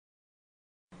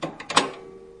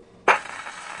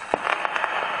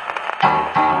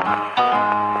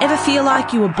feel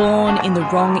like you were born in the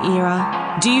wrong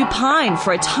era? Do you pine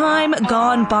for a time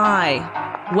gone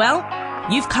by? Well,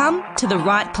 you've come to the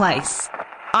right place.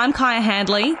 I'm Kaya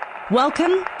Handley.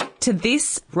 Welcome to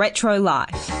This Retro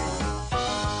Life.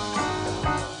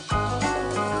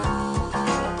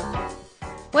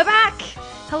 We're back!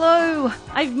 Hello,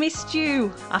 I've missed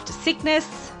you. After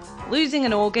sickness, losing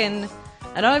an organ,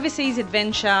 an overseas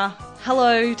adventure,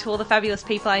 hello to all the fabulous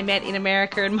people I met in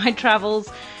America in my travels,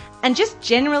 and just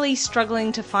generally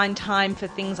struggling to find time for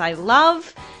things I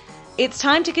love. It's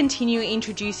time to continue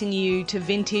introducing you to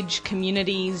vintage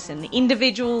communities and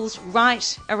individuals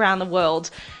right around the world.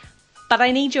 But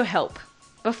I need your help.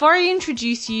 Before I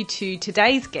introduce you to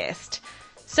today's guest,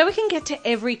 so we can get to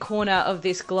every corner of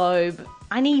this globe,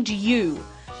 I need you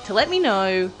to let me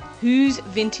know whose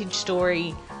vintage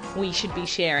story we should be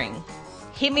sharing.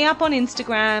 Hit me up on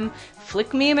Instagram,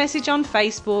 flick me a message on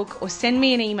Facebook, or send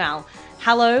me an email,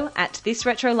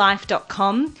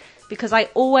 hello@thisretrolife.com, because I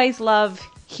always love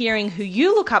hearing who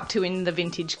you look up to in the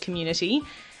vintage community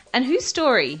and whose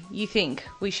story you think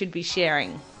we should be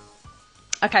sharing.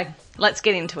 Okay, let's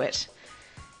get into it.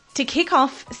 To kick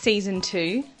off season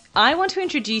 2, I want to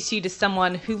introduce you to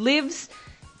someone who lives,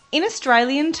 in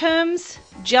Australian terms,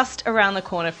 just around the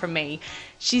corner from me.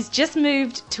 She's just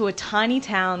moved to a tiny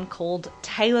town called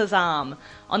Taylor's Arm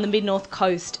on the mid-north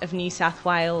coast of New South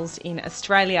Wales in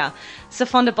Australia.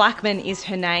 Safonda Blackman is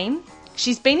her name.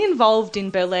 She's been involved in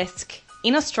burlesque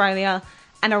in Australia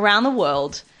and around the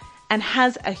world and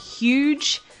has a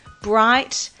huge,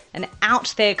 bright and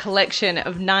out there collection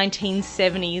of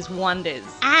 1970s wonders.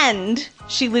 And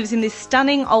she lives in this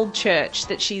stunning old church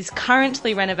that she's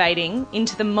currently renovating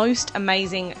into the most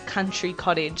amazing country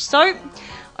cottage. So,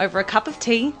 over a cup of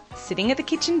tea, sitting at the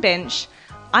kitchen bench,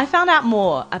 I found out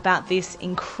more about this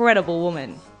incredible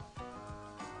woman.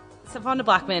 Safonda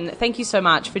Blackman, thank you so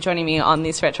much for joining me on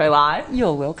This Retro Live.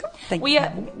 You're welcome. Thank you.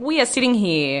 We are sitting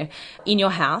here in your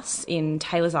house in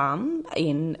Taylor's Arm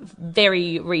in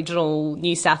very regional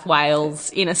New South Wales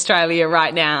in Australia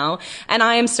right now, and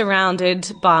I am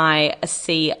surrounded by a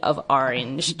sea of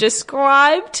orange.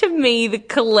 Describe to me the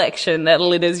collection that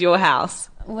litters your house.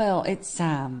 Well, it's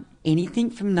anything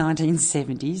from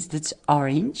 1970s that's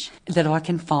orange that I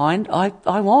can find, I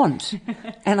want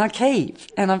and I keep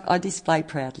and I display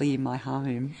proudly in my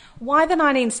home. Why the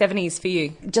 1970s for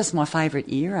you? Just my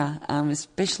favourite era,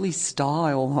 especially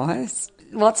style-wise.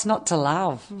 What's not to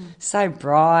love? So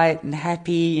bright and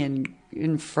happy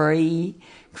and free,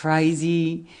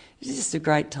 crazy. It was just a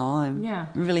great time. Yeah.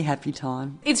 A really happy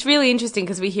time. It's really interesting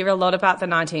because we hear a lot about the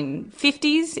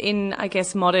 1950s in, I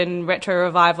guess, modern retro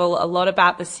revival, a lot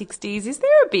about the 60s. Is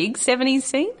there a big 70s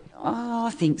scene? Oh,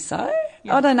 I think so.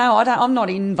 Yeah. I don't know. I'm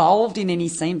not involved in any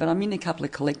scene, but I'm in a couple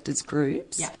of collectors'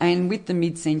 groups. Yeah. And with the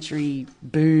mid-century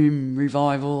boom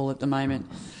revival at the moment,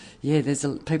 yeah,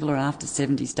 people are after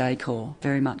 70s decor,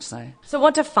 very much so. So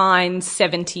what defines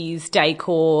 70s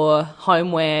decor,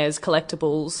 homewares,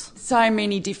 collectibles? So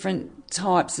many different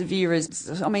types of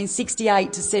eras. I mean,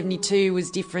 68 to 72 was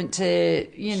different to,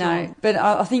 know. Sure. But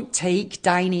I think teak,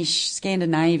 Danish,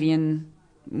 Scandinavian,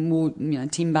 more,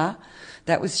 timber,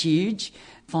 that was huge.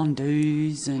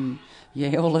 Fondues and,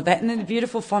 yeah, all of that. And then the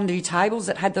beautiful fondue tables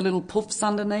that had the little puffs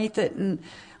underneath it. And,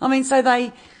 so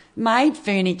they made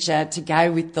furniture to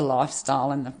go with the lifestyle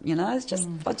and it's just,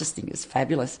 I just think it was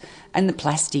fabulous. And the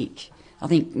plastic. I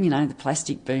think, the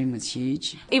plastic boom was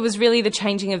huge. It was really the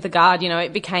changing of the guard,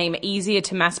 it became easier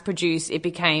to mass produce, it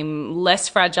became less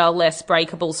fragile, less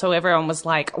breakable, so everyone was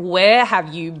like, where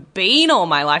have you been all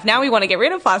my life? Now we want to get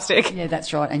rid of plastic. Yeah,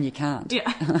 that's right, and you can't.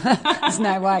 Yeah. There's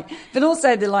no way. But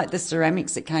also the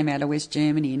ceramics that came out of West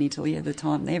Germany and Italy at the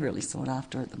time, they're really sought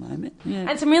after at the moment.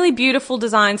 Yeah. And some really beautiful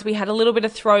designs. We had a little bit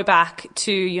of throwback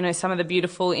to, some of the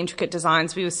beautiful, intricate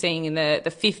designs we were seeing in the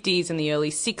 50s and the early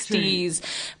 60s,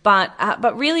 but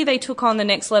really they took on the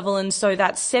next level, and so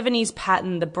that 70s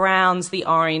pattern, the browns, the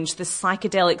orange, the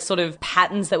psychedelic sort of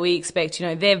patterns that we expect,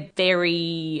 they're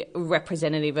very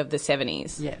representative of the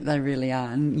 70s. Yeah, they really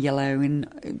are. And yellow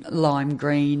and lime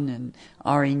green and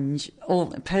orange, all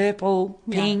purple,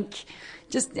 pink.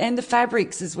 Yeah. And the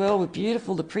fabrics as well were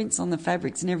beautiful, the prints on the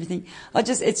fabrics and everything.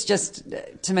 It's just,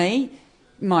 to me,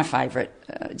 my favourite,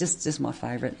 just my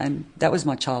favourite, and that was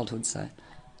my childhood, so.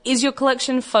 Is your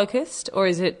collection focused, or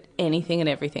is it anything and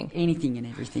everything? Anything and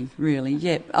everything, really,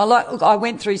 yeah. I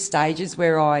went through stages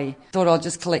where I thought I'll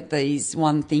just collect these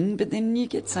one thing, but then you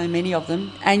get so many of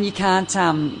them and you can't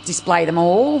display them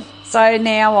all. So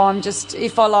now I'm just,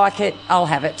 if I like it, I'll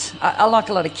have it. I like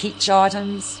a lot of kitsch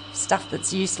items, stuff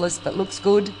that's useless but looks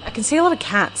good. I can see a lot of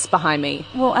cats behind me.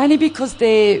 Well, only because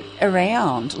they're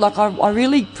around. Like I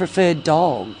really prefer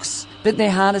dogs. but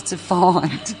they're harder to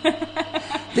find.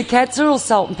 The cats are all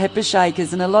salt and pepper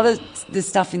shakers, and a lot of the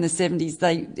stuff in the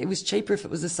 70s, it was cheaper if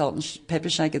it was a salt and pepper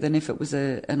shaker than if it was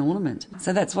an ornament.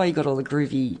 So that's why you got all the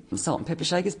groovy salt and pepper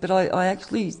shakers. But I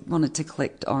actually wanted to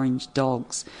collect orange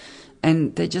dogs,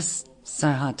 and they're just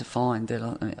so hard to find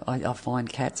that I find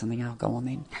cats and think, oh, go on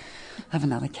then, have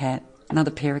another cat,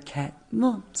 another pair of cat.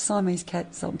 Well, Siamese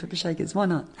cat, salt and pepper shakers, why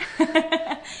not?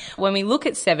 When we look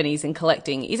at 70s and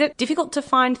collecting, is it difficult to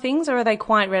find things, or are they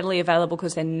quite readily available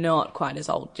because they're not quite as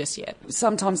old just yet?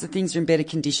 Sometimes the things are in better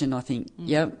condition, I think,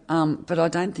 yeah. But I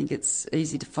don't think it's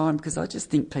easy to find because I just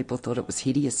think people thought it was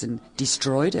hideous and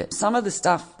destroyed it. Some of the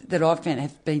stuff that I've found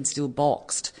have been still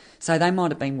boxed, so they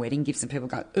might have been wedding gifts and people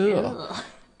go, ugh.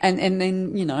 And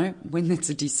then, you know, when it's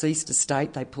a deceased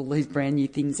estate, they pull these brand new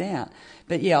things out.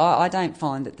 But, yeah, I don't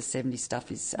find that the 70s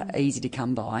stuff is easy to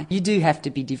come by. You do have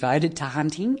to be devoted to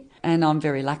hunting, and I'm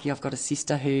very lucky. I've got a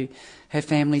sister who her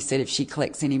family said if she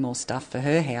collects any more stuff for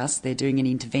her house, they're doing an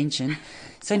intervention.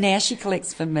 So now she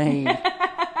collects for me,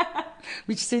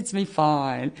 which suits me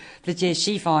fine. But, yeah,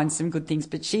 she finds some good things.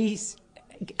 But she's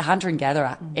a hunter and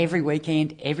gatherer every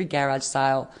weekend, every garage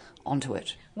sale, onto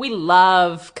it. We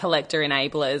love collector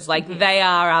enablers. Like, they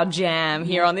are our jam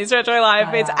here on This Retro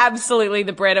Life. It's absolutely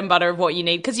the bread and butter of what you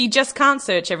need because you just can't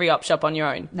search every op shop on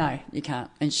your own. No, you can't.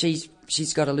 And she's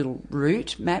got a little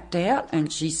route mapped out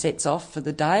and she sets off for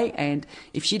the day, and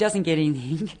if she doesn't get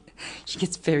anything, she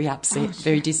gets very upset,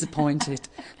 very disappointed,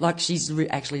 like she's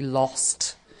actually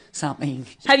lost something.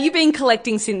 Have you been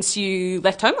collecting since you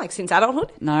left home, like since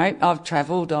adulthood? No, I've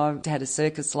travelled. I've had a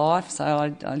circus life, so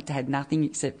I had nothing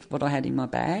except what I had in my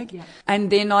bag. Yeah. And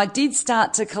then I did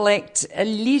start to collect a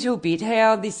little bit.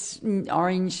 How this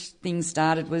orange thing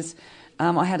started was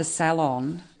I had a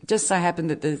salon. It just so happened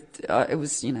that it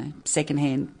was, you know,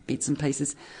 second-hand bits and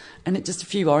pieces, and just a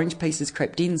few orange pieces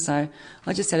crept in, so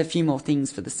I just had a few more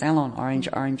things for the salon, orange.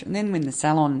 And then when the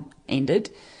salon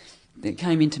ended, it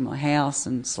came into my house,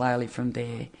 and slowly from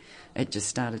there it just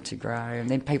started to grow. And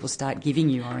then people start giving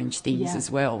you orange things as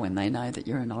well when they know that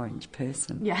you're an orange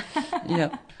person. Yeah.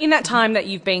 Yeah. In that time that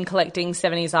you've been collecting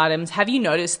 70s items, have you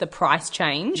noticed the price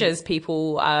change as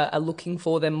people are looking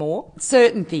for them more?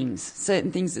 Certain things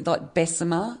like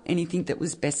Bessemer, anything that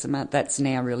was Bessemer, that's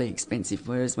now really expensive,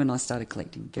 whereas when I started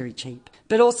collecting, very cheap.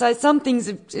 But also some things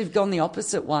have gone the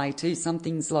opposite way too. Some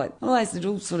things like all those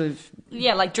little sort of...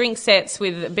 Yeah, like drink sets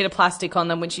with a bit of plastic on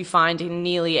them, which you find in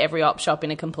nearly every op shop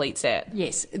in a complete set.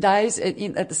 Yes, those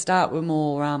at the start were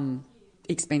more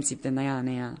expensive than they are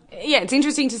now. Yeah, it's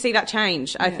interesting to see that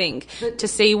change, I think, to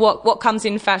see what comes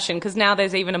in fashion, because now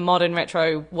there's even a modern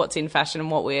retro what's in fashion and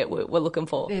what we're looking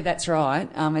for. Yeah, that's right.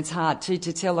 It's hard to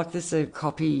tell. Like, there's a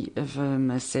copy of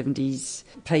a 70s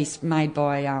piece made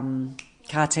by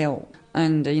Cartel,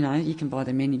 and, you know, you can buy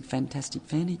them in fantastic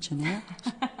furniture now.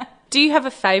 Do you have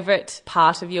a favourite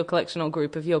part of your collection or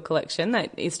group of your collection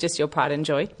that is just your pride and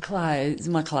joy? Clothes.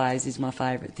 My clothes is my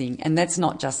favourite thing. And that's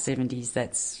not just 70s,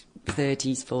 that's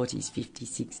 30s, 40s,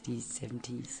 50s, 60s,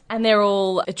 70s. And they're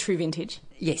all a true vintage?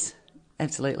 Yes,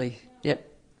 absolutely. Yep.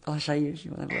 I'll show you if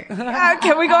you want to have a look.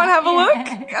 Can we go and have a look?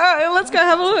 Let's go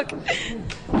have a look.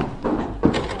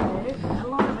 A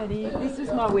lot of it is. This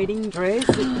is my wedding dress.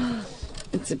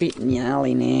 It's a bit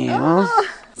gnarly now.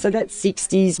 So that's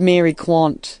 60s Mary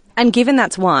Quant. And given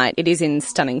that's white, it is in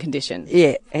stunning condition.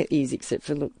 Yeah, it is, except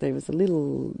for, look, there was a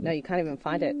little... No, you can't even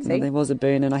find it, see? No, there was a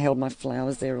burn, and I held my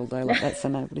flowers there all day like that so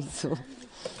nobody saw.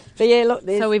 But yeah, look,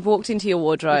 So we've walked into your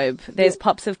wardrobe. There's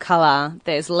pops of colour,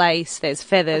 there's lace, there's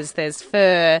feathers, there's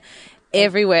fur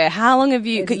everywhere. How long have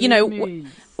you... You know,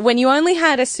 when you only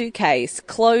had a suitcase,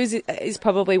 clothes is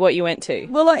probably what you went to.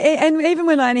 Well, and even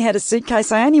when I only had a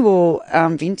suitcase, I only wore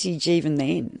vintage even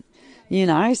then. You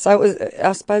know, so it was,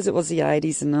 I suppose it was the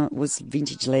 80s and it was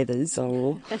vintage leathers I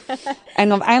wore.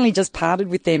 And I've only just parted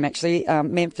with them, actually,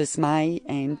 Memphis May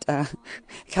and a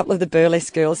couple of the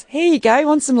burlesque girls. Here you go,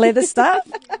 want some leather stuff?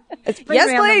 It's been yes,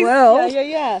 around please. the world.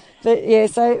 Yeah. But yeah,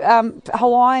 so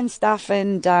Hawaiian stuff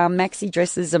and maxi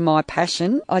dresses are my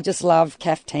passion. I just love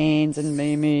caftans and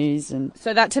muumuus. And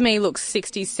so that to me looks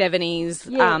 60s, 70s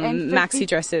maxi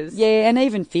dresses. Yeah, and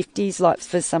even 50s, like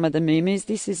for some of the muumuus.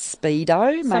 This is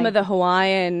Speedo. Some of the Hawaiian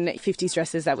 50s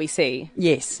dresses that we see.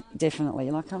 Yes, definitely.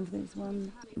 Like this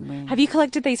one. Have you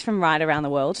collected these from right around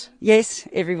the world? Yes,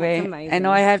 everywhere. That's amazing.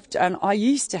 And I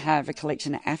used to have a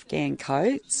collection of Afghan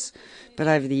coats, but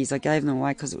over the years I gave them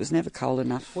away because it was never cold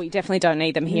enough. We definitely don't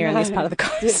need them here in this part of the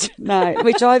coast. No,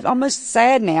 which I'm almost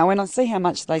sad now when I see how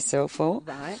much they sell for.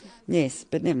 Right. Yes,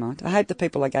 but never mind. I hope the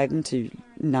people I gave them to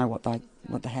know what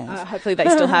what they have. Hopefully they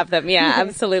still have them. Yeah,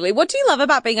 absolutely. What do you love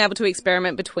about being able to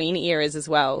experiment between eras as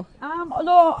well?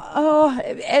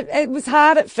 It was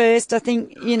hard at first. I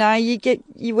think,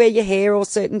 you wear your hair or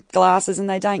certain glasses and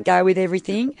they don't go with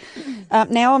everything.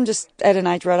 Now I'm just at an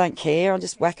age where I don't care. I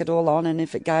just whack it all on, and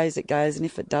if it goes, it goes, and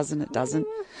if it doesn't, it doesn't.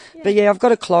 Yeah. But I've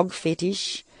got a clog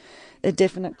fetish. A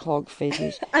definite clog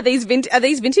fetish. Are these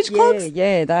vintage clogs?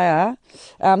 Yeah, they are.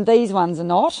 These ones are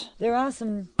not. There are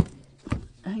some...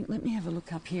 let me have a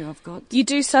look up here. I've got... You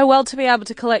do so well to be able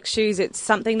to collect shoes. It's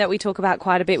something that we talk about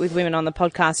quite a bit with women on the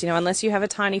podcast. Unless you have a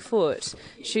tiny foot,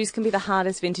 shoes can be the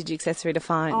hardest vintage accessory to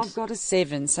find. I've got a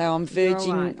 7, so I'm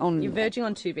verging on... You're verging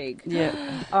on too big.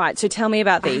 Yeah. All right, so tell me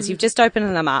about these. You've just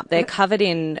opened them up. They're covered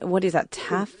in, what is that,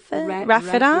 taffeta?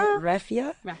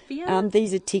 Raffia.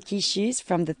 These are tiki shoes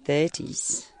from the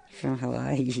 30s from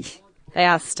Hawaii. They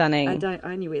are stunning. I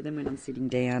only wear them when I'm sitting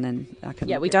down and I can...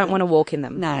 Yeah, we don't want to walk in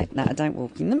them. No, I don't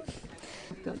walk in them.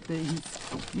 I've got these.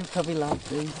 You'll probably love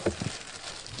these.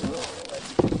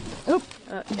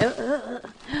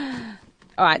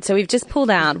 All right, so we've just pulled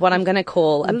out what I'm going to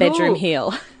call a bedroom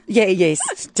heel. Yeah,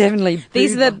 yes, definitely.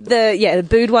 These are the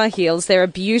boudoir heels. They're a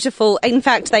beautiful... In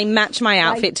fact, they match my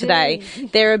outfit today.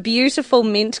 They're a beautiful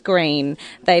mint green.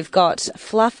 They've got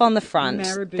fluff on the front.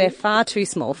 Marabou. They're far too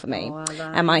small for me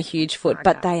and my huge foot,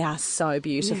 but they are so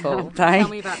beautiful. Yeah, Tell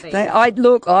me about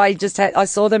these. I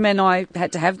saw them and I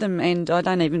had to have them, and I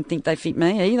don't even think they fit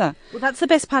me either. Well, that's the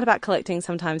best part about collecting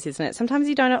sometimes, isn't it? Sometimes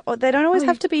they don't always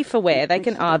have to be for wear. They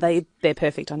can... they're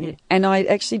perfect on you. And I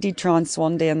actually did try and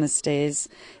swan down the stairs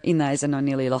in those, and I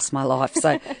nearly lost my life.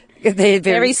 So they're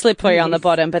very slippery on the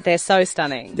bottom, but they're so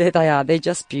stunning. There they are. They're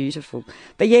just beautiful.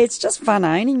 But it's just fun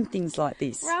owning things like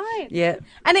this. Right. Yeah.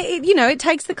 And it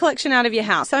takes the collection out of your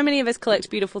house. So many of us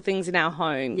collect beautiful things in our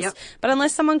homes. Yep. But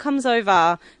unless someone comes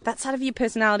over, that side of your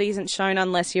personality isn't shown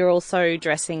unless you're also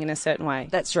dressing in a certain way.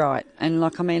 That's right. And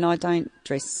I don't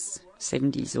dress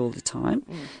 70s all the time.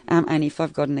 And if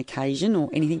I've got an occasion or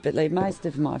anything, but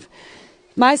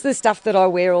most of the stuff that I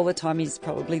wear all the time is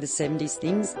probably the 70s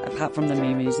things, apart from the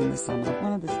moo-moos in the summer.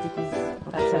 One of the stickers.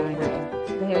 That's so great.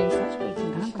 They're in such good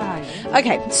condition.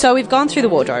 Okay, so we've gone through the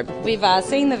wardrobe. We've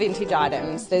seen the vintage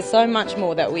items. There's so much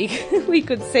more that we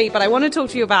could see, but I want to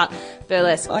talk to you about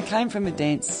burlesque. I came from a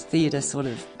dance theatre sort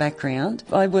of background.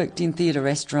 I worked in theatre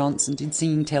restaurants and did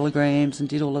singing telegrams and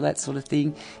did all of that sort of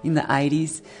thing in the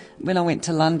 80s. When I went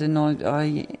to London,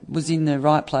 I was in the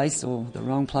right place or the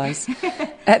wrong place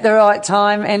at the right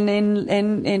time, and then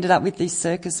ended up with this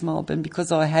circus mob. And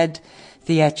because I had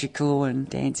theatrical and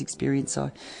dance experience,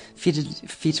 I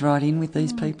fit right in with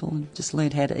these people and just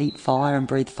learned how to eat fire and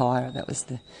breathe fire. That was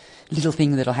the little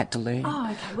thing that I had to learn.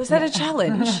 Oh, okay. Was that a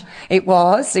challenge? It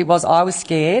was. I was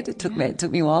scared. It took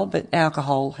me a while, but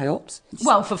alcohol helps.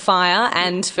 Well, for fire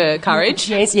and for courage.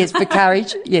 yes, for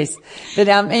courage, yes. But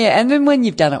and then when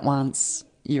you've done it once,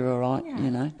 you're all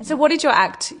right, So what did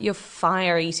your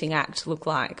fire-eating act look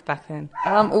like back then?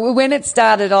 When it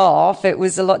started off, it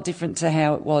was a lot different to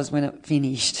how it was when it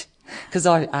finished. Because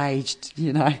I aged,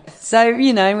 So,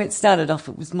 it started off,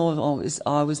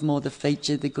 I was more the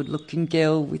feature, the good-looking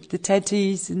girl with the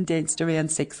tattoos, and danced around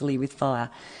sexily with fire.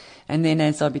 And then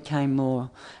as I became more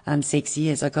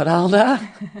unsexy as I got older,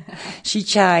 she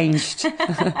changed.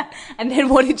 And then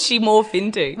what did she morph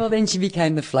into? Well, then she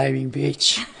became the flaming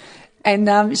bitch.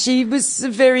 And she was a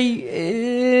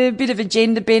very bit of a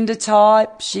gender bender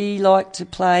type. She liked to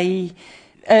play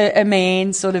a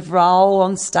man sort of role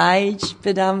on stage,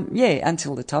 but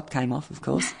until the top came off, of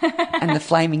course, and the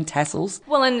flaming tassels.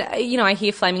 Well, and I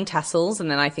hear flaming tassels, and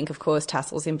then I think, of course,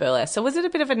 tassels in burlesque. So was it a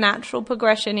bit of a natural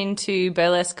progression into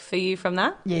burlesque for you from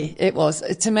that? Yeah, it was.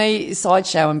 To me,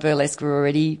 sideshow and burlesque were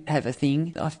already have a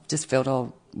thing. I just felt I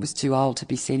was too old to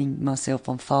be setting myself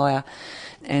on fire,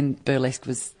 and burlesque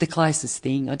was the closest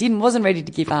thing. I wasn't ready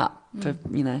to give up for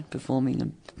performing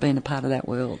and being a part of that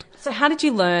world. So how did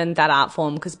you learn that art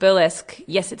form? Because burlesque,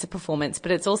 yes, it's a performance,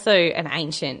 but it's also an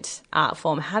ancient art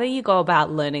form. How do you go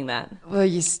about learning that? Well,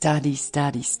 you study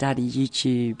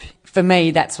YouTube. For me,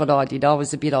 that's what I did. I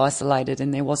was a bit isolated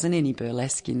and there wasn't any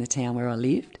burlesque in the town where I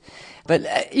lived. But,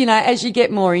 as you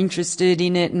get more interested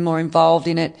in it and more involved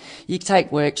in it, you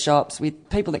take workshops with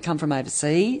people that come from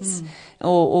overseas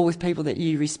or with people that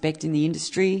you respect in the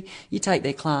industry. You take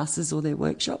their classes or their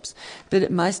workshops.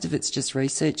 But most of it's just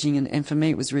researching. And for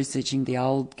me, it was researching the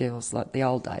old girls, like the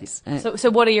old days. So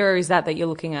what era is that you're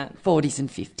looking at? 40s and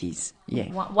 50s. Yeah.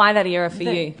 Why that era for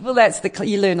you? Well, that's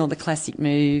you learn all the classic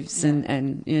moves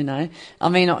and I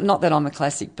mean, not that I'm a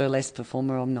classic burlesque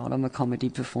performer, I'm not, I'm a comedy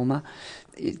performer.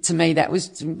 to me, that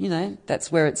was,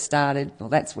 that's where it started. Well,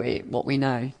 that's where what we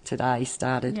know today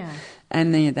started. Yeah.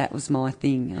 And that was my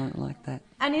thing. I like that.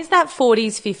 And is that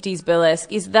 40s, 50s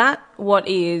burlesque, is that what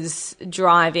is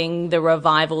driving the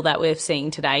revival that we're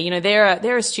seeing today?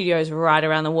 There are studios right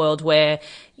around the world where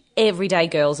everyday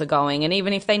girls are going, and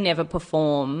even if they never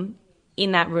perform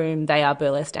in that room, they are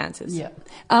burlesque dancers. Yeah.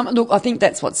 Look, I think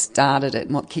that's what started it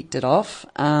and what kicked it off.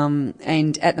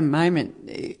 And at the moment,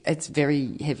 it's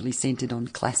very heavily centred on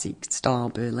classic style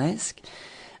burlesque.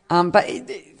 But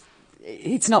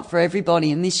it's not for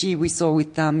everybody. And this year we saw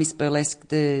with Miss Burlesque,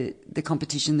 the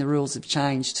competition, the rules have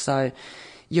changed. So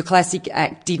your classic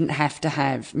act didn't have to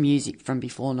have music from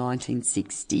before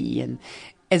 1960. And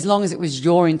as long as it was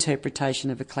your interpretation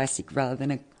of a classic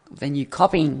rather than you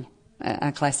copying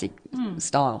a classic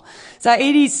style. So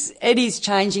it is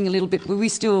changing a little bit, but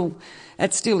it still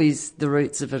is the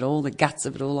roots of it all, the guts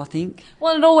of it all, I think.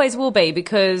 Well, it always will be,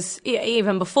 because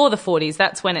even before the 40s,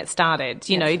 that's when it started.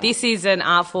 This is an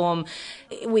art form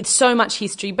with so much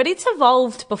history, but it's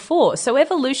evolved before, so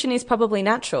evolution is probably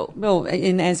natural. Well,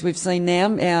 and as we've seen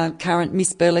now, our current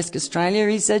Miss Burlesque Australia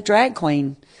is a drag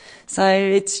queen. So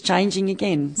it's changing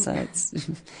again. So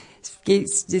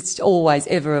it's always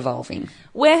ever evolving.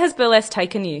 Where has burlesque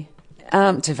taken you?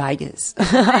 To Vegas.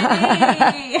 Where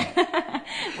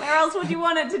else would you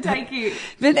want it to take you?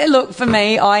 But look, for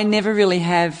me, I never really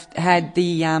have had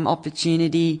the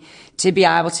opportunity to be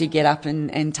able to get up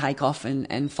and take off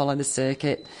and follow the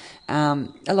circuit. A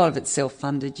lot of it's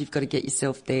self-funded. You've got to get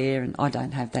yourself there, and I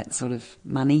don't have that sort of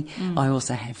money. I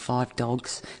also have 5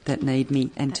 dogs that need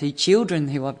me and 2 children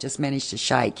who I've just managed to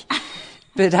shake.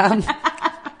 But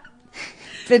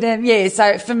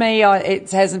so for me,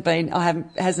 it hasn't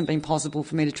been possible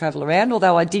for me to travel around.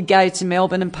 Although I did go to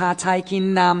Melbourne and partake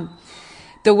in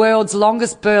the world's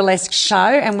longest burlesque show,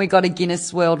 and we got a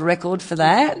Guinness World Record for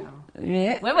that.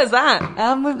 Yeah. When was that?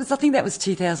 I think that was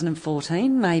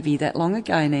 2014, maybe that long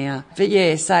ago now. But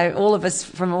yeah, so all of us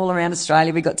from all around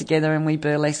Australia, we got together and we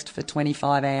burlesqued for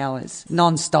 25 hours,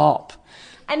 non-stop.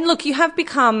 And look, you have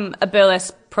become a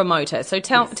burlesque promoter, so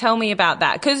tell me about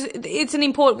that, because it's an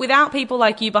important. Without people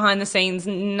like you behind the scenes,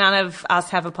 none of us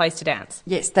have a place to dance.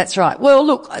 Yes, that's right. Well,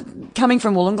 look, coming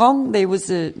from Wollongong, there was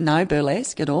no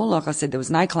burlesque at all. Like I said, there was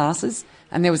no classes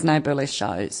and there was no burlesque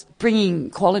shows. Bringing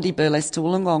quality burlesque to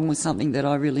Wollongong was something that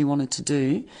I really wanted to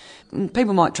do.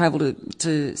 People might travel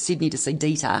to Sydney to see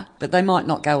Dita, but they might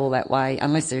not go all that way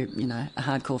unless they're, a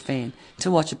hardcore fan,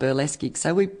 to watch a burlesque gig.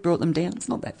 So we brought them down. It's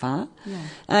not that far. Yeah.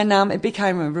 And it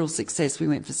became a real success. We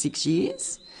went for 6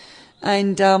 years.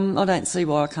 And I don't see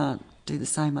why I can't do the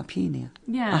same up here now.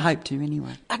 Yeah. I hope to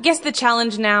anyway. I guess the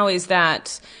challenge now is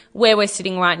that where we're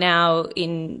sitting right now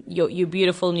in your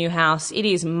beautiful new house, it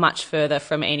is much further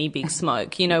from any big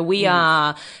smoke. We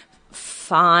are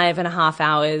 5.5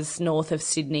 hours north of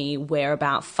Sydney. We're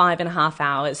about 5.5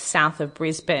 hours south of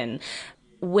Brisbane.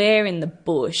 We're in the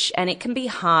bush, and it can be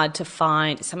hard to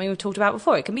find something we've talked about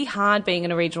before. It can be hard being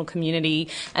in a regional community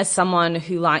as someone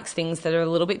who likes things that are a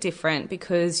little bit different,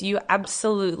 because you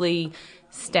absolutely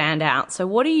stand out. So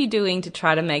what are you doing to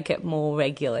try to make it more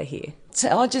regular here?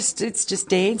 So it's just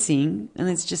dancing, and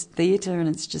it's just theatre, and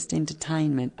it's just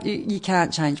entertainment. You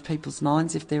can't change people's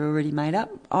minds if they're already made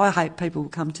up. I hope people will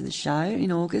come to the show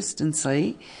in August and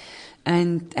see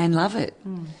and love it.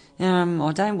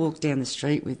 I don't walk down the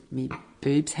street with me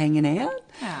boobs hanging out.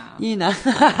 Oh.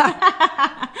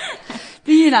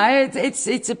 But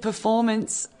it's a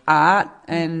performance art,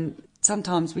 and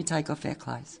sometimes we take off our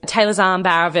clothes. Taylor's Arm,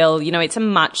 Barraville, it's a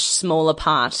much smaller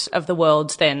part of the world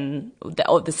of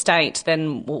the state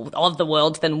than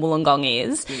Wollongong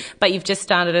is. Yeah. But you've just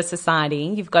started a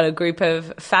society. You've got a group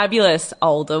of fabulous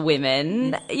older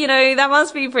women. Yes. That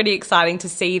must be pretty exciting to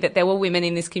see that there were women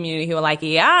in this community who were like,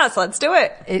 yes, let's do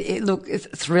it. Look, it's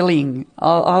thrilling.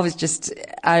 I was just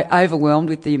overwhelmed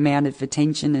with the amount of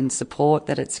attention and support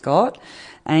that it's got.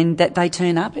 And that they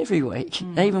turn up every week,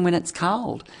 even when it's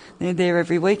cold. They're there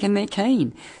every week and they're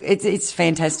keen. It's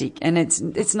fantastic, and it's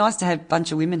nice to have a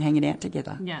bunch of women hanging out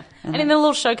together. Yeah. And in the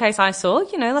little showcase I saw,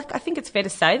 I think it's fair to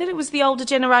say that it was the older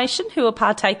generation who are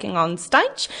partaking on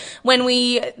stage. When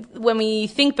we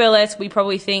think burlesque, we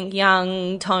probably think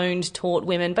young, toned, taut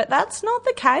women, but that's not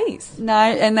the case. No,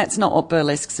 and that's not what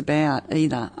burlesque's about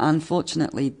either.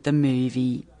 Unfortunately, the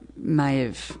movie may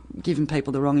have given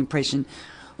people the wrong impression.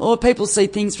 Or people see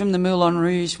things from the Moulin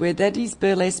Rouge where that is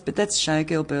burlesque, but that's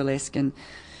showgirl burlesque, and,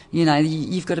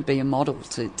 you've got to be a model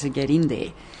to get in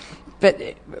there. But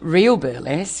real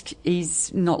burlesque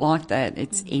is not like that.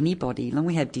 It's anybody. And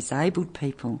we have disabled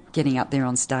people getting up there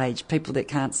on stage, people that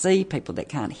can't see, people that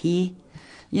can't hear.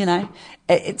 You know,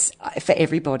 it's for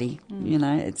everybody. You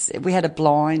know, we had a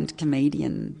blind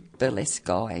comedian, burlesque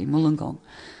guy in Wollongong,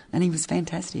 and he was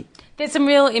fantastic. There's some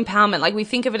real empowerment. Like, we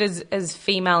think of it as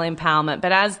female empowerment,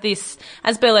 but as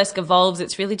burlesque evolves,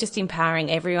 it's really just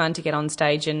empowering everyone to get on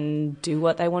stage and do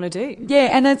what they want to do.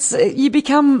 Yeah, and you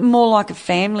become more like a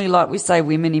family, like we say,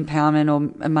 women empowerment or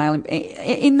a male.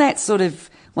 In that sort of,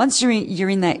 once you're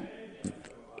in that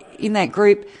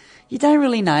group, you don't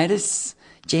really notice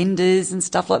genders and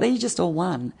stuff like that. You're just all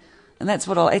one. And that's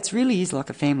it really is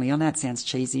like a family. I know it sounds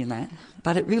cheesy and that,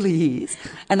 but it really is.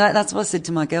 And that's what I said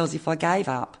to my girls. If I gave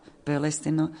up burlesque,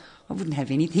 then I wouldn't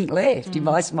have anything left. You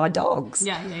buy my dogs.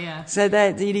 Yeah. So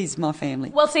it is my family.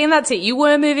 Well, see, and that's it. You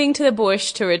were moving to the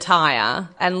bush to retire,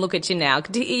 and look at you now.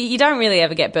 You don't really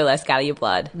ever get burlesque out of your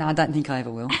blood. No, I don't think I ever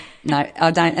will. No, I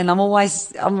don't. And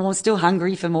I'm still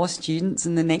hungry for more students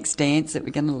and the next dance that we're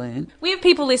going to learn. We have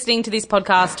people listening to this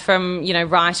podcast from,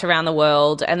 right around the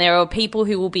world, and there are people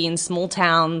who will be in small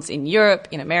towns in Europe,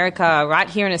 in America, right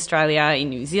here in Australia, in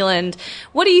New Zealand.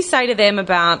 What do you say to them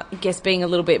about, I guess, being a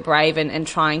little bit brave and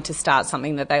trying to start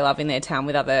something that they love in their town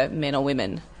with other men or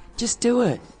women? Just do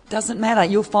it. Doesn't matter.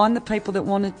 You'll find the people that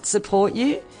want to support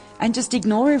you, and just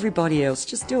ignore everybody else.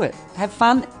 Just do it. Have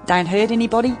fun, don't hurt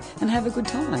anybody, and have a good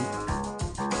time.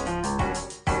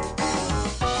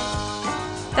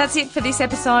 That's it for this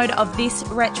episode of This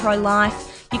Retro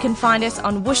Life. You can find us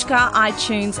on Whooshkaa,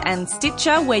 iTunes and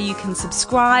Stitcher, where you can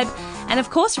subscribe and, of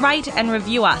course, rate and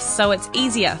review us so it's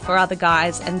easier for other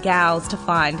guys and gals to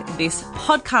find this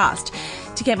podcast.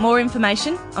 To get more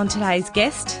information on today's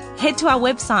guest, head to our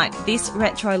website,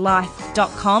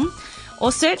 thisretrolife.com,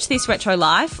 or search This Retro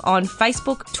Life on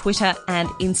Facebook, Twitter and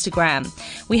Instagram.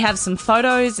 We have some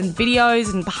photos and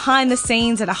videos and behind the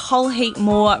scenes and a whole heap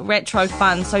more retro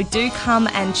fun, so do come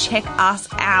and check us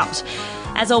out.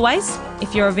 As always,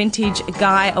 if you're a vintage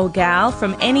guy or gal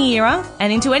from any era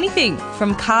and into anything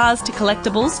from cars to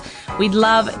collectibles, we'd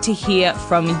love to hear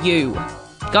from you.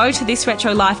 Go to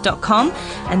thisretrolife.com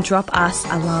and drop us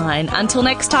a line. Until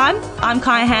next time, I'm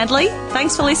Kaya Handley.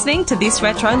 Thanks for listening to This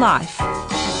Retro Life.